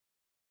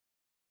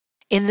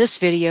In this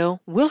video,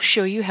 we'll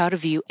show you how to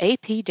view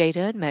AP data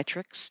and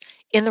metrics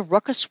in the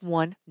RUCKUS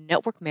One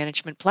network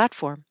management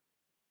platform.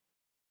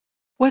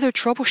 Whether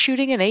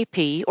troubleshooting an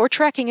AP or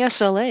tracking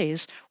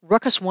SLAs,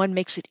 RUCKUS One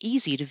makes it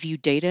easy to view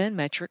data and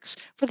metrics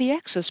for the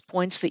access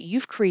points that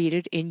you've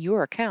created in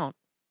your account.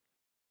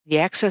 The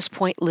access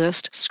point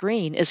list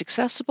screen is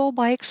accessible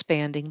by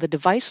expanding the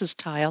devices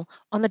tile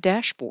on the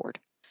dashboard,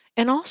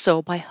 and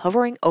also by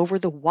hovering over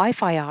the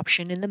Wi-Fi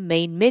option in the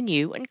main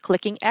menu and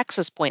clicking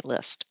Access Point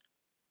List.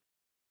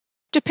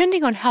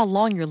 Depending on how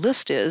long your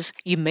list is,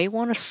 you may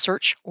want to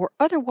search or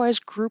otherwise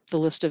group the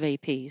list of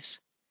APs.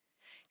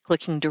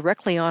 Clicking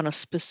directly on a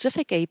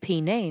specific AP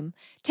name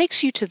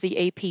takes you to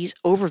the AP's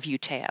Overview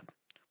tab,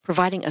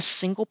 providing a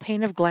single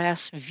pane of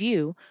glass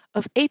view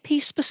of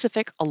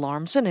AP-specific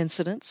alarms and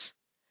incidents,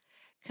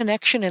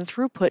 connection and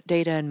throughput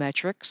data and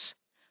metrics,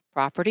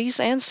 properties,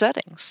 and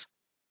settings.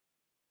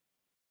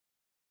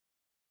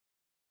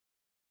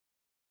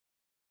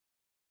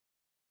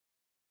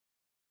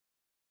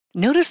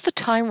 Notice the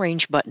Time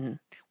Range button,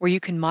 where you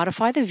can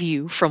modify the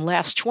view from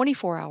last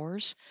 24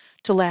 hours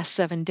to last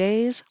 7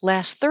 days,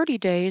 last 30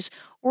 days,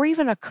 or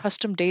even a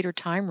custom date or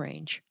time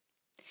range.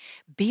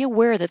 Be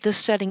aware that this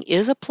setting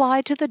is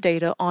applied to the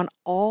data on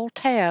all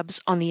tabs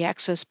on the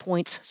Access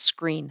Points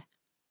screen.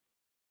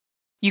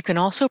 You can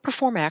also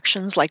perform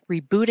actions like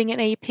rebooting an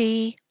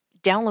AP,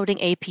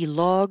 downloading AP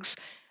logs,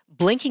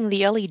 blinking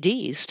the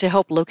LEDs to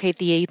help locate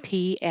the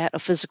AP at a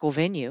physical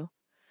venue,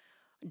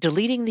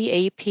 deleting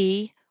the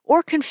AP,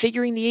 or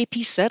configuring the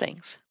AP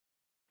settings.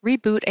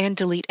 Reboot and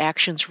delete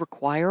actions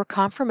require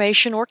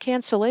confirmation or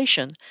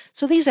cancellation,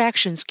 so these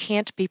actions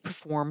can't be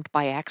performed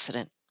by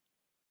accident.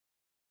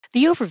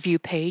 The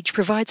Overview page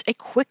provides a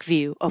quick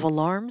view of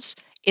alarms,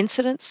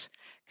 incidents,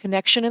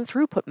 connection, and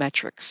throughput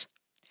metrics.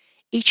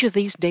 Each of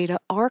these data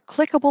are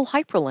clickable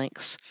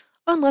hyperlinks,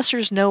 unless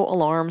there's no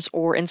alarms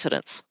or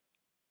incidents.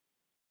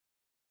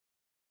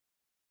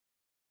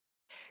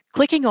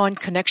 Clicking on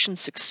Connection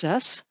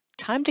Success,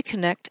 Time to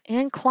Connect,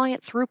 and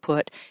Client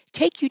Throughput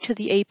take you to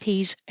the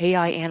AP's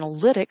AI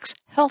Analytics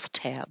Health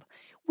tab,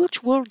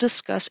 which we'll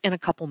discuss in a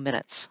couple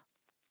minutes.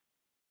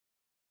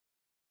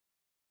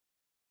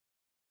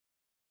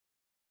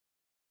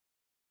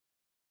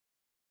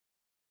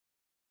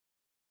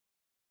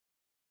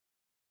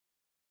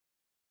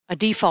 A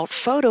default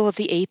photo of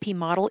the AP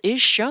model is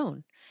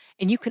shown,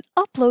 and you can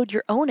upload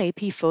your own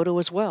AP photo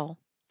as well.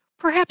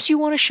 Perhaps you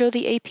want to show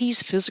the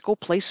AP's physical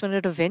placement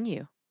at a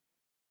venue.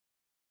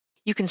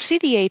 You can see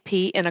the AP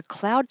in a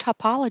cloud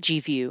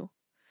topology view,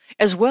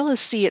 as well as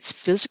see its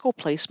physical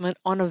placement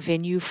on a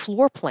venue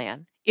floor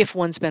plan if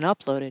one's been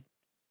uploaded.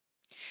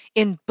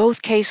 In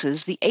both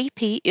cases, the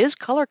AP is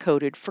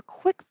color-coded for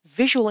quick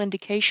visual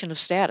indication of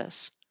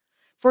status.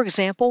 For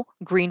example,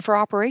 green for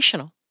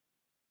operational.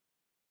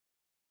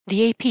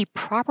 The AP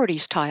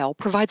Properties tile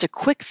provides a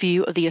quick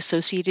view of the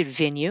associated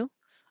venue,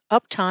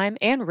 uptime,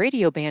 and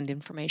radio band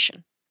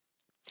information.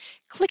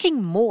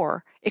 Clicking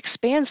More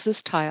expands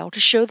this tile to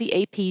show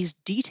the AP's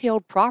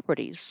detailed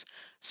properties,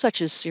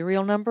 such as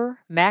serial number,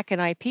 MAC and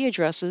IP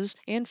addresses,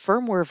 and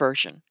firmware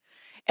version,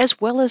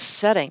 as well as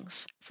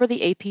settings for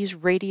the AP's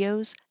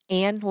radios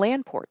and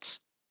LAN ports.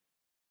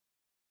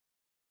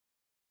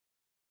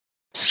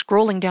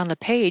 Scrolling down the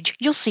page,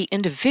 you'll see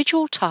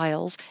individual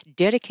tiles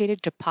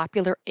dedicated to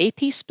popular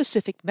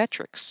AP-specific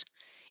metrics,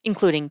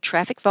 including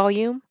traffic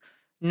volume,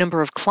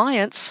 number of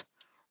clients,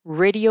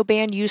 radio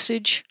band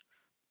usage,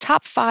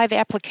 top 5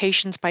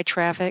 applications by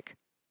traffic,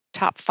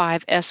 top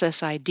 5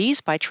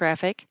 SSIDs by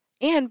traffic,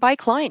 and by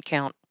client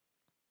count.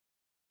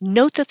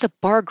 Note that the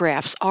bar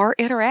graphs are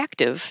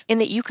interactive in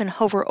that you can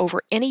hover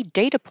over any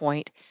data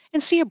point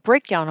and see a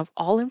breakdown of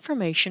all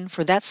information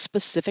for that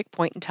specific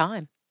point in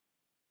time.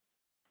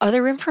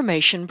 Other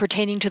information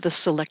pertaining to the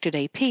selected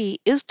AP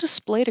is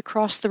displayed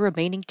across the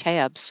remaining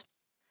tabs: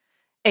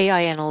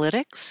 AI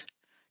Analytics,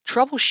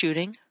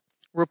 Troubleshooting,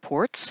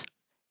 Reports,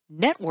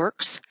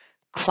 Networks,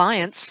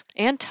 Clients,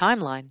 and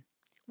Timeline,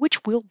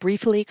 which we'll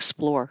briefly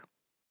explore.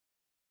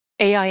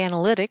 AI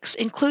Analytics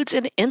includes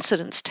an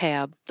Incidents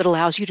tab that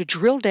allows you to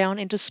drill down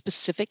into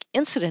specific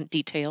incident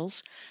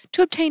details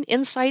to obtain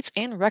insights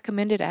and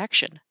recommended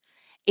action,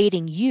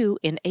 aiding you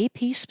in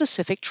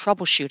AP-specific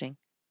troubleshooting.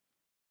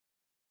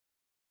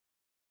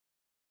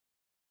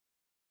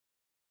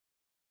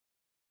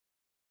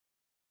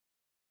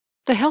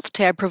 The Health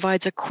tab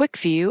provides a quick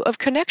view of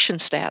connection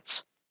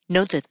stats.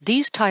 Note that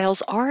these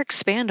tiles are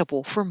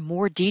expandable for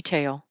more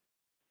detail.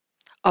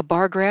 A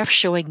bar graph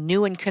showing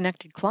new and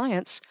connected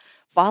clients,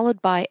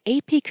 followed by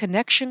AP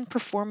connection,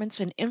 performance,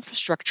 and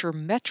infrastructure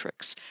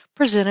metrics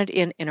presented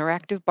in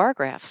interactive bar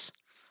graphs,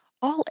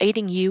 all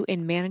aiding you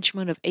in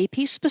management of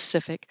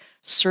AP-specific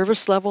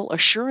service level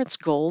assurance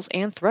goals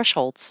and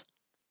thresholds.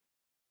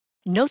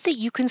 Note that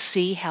you can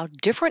see how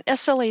different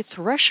SLA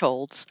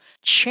thresholds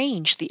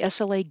change the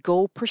SLA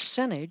goal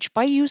percentage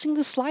by using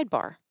the slide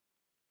bar.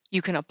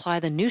 You can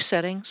apply the new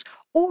settings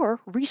or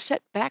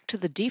reset back to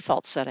the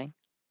default setting.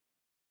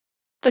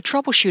 The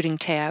Troubleshooting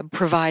tab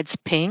provides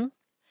ping,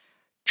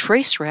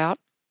 traceroute,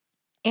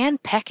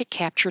 and packet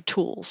capture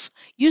tools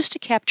used to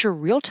capture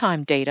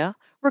real-time data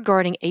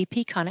regarding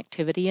AP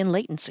connectivity and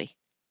latency.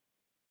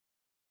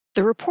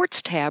 The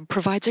Reports tab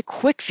provides a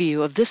quick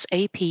view of this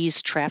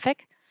AP's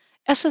traffic,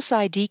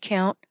 SSID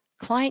count,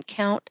 client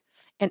count,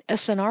 and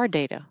SNR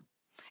data,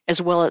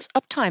 as well as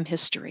uptime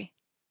history.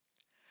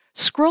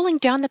 Scrolling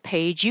down the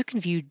page, you can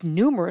view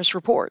numerous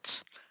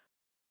reports.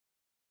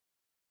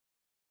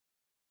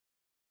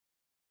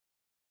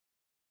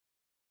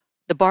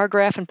 The bar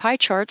graph and pie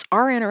charts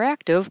are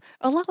interactive,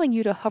 allowing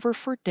you to hover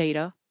for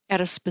data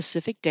at a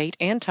specific date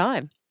and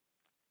time.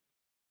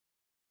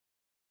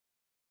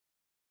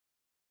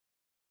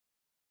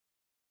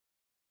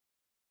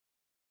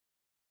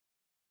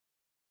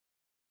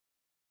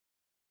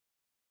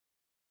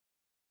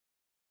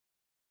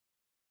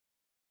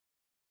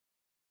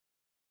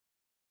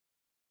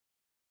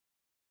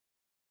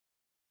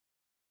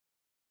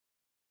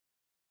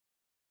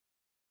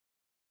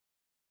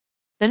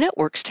 The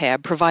Networks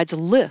tab provides a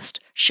list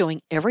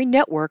showing every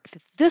network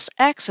that this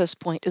access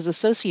point is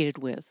associated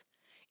with,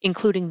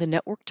 including the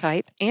network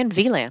type and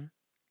VLAN.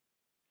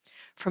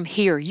 From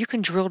here, you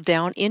can drill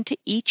down into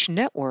each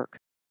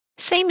network,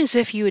 same as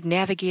if you had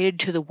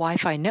navigated to the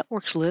Wi-Fi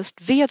networks list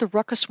via the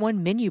RUCKUS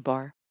One menu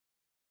bar.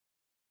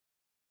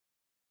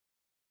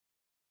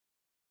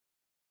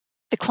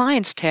 The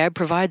Clients tab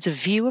provides a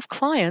view of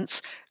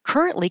clients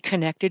currently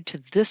connected to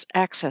this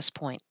access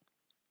point.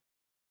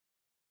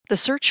 The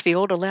search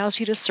field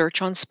allows you to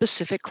search on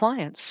specific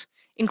clients,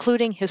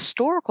 including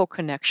historical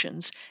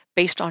connections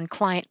based on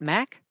client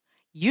MAC,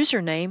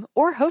 username,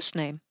 or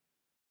hostname.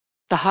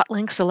 The hot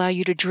links allow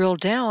you to drill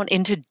down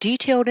into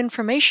detailed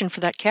information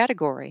for that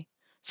category,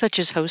 such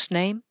as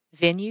hostname,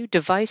 venue,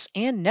 device,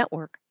 and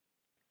network.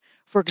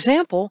 For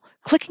example,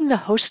 clicking the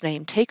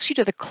hostname takes you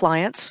to the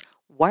client's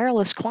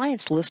Wireless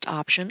Clients List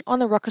option on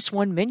the RUCKUS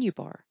One menu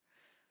bar,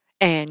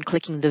 and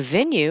clicking the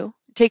venue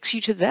takes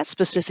you to that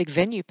specific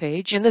venue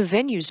page in the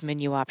Venues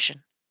menu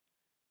option.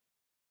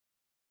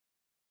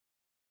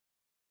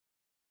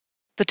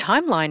 The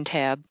Timeline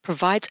tab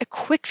provides a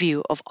quick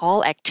view of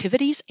all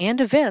activities and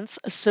events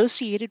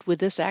associated with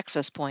this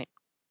access point.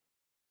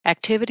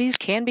 Activities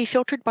can be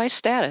filtered by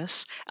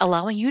status,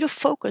 allowing you to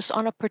focus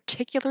on a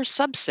particular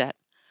subset,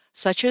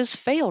 such as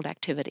failed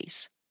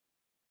activities.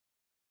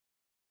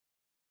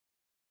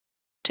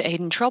 To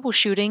aid in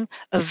troubleshooting,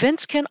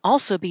 events can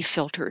also be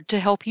filtered to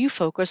help you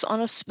focus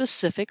on a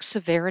specific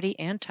severity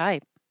and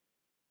type.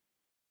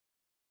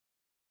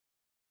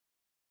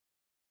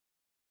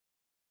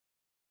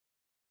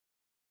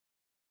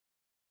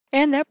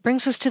 And that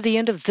brings us to the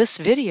end of this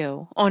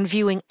video on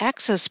viewing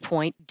access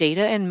point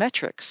data and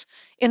metrics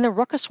in the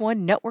RUCKUS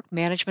One network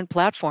management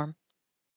platform.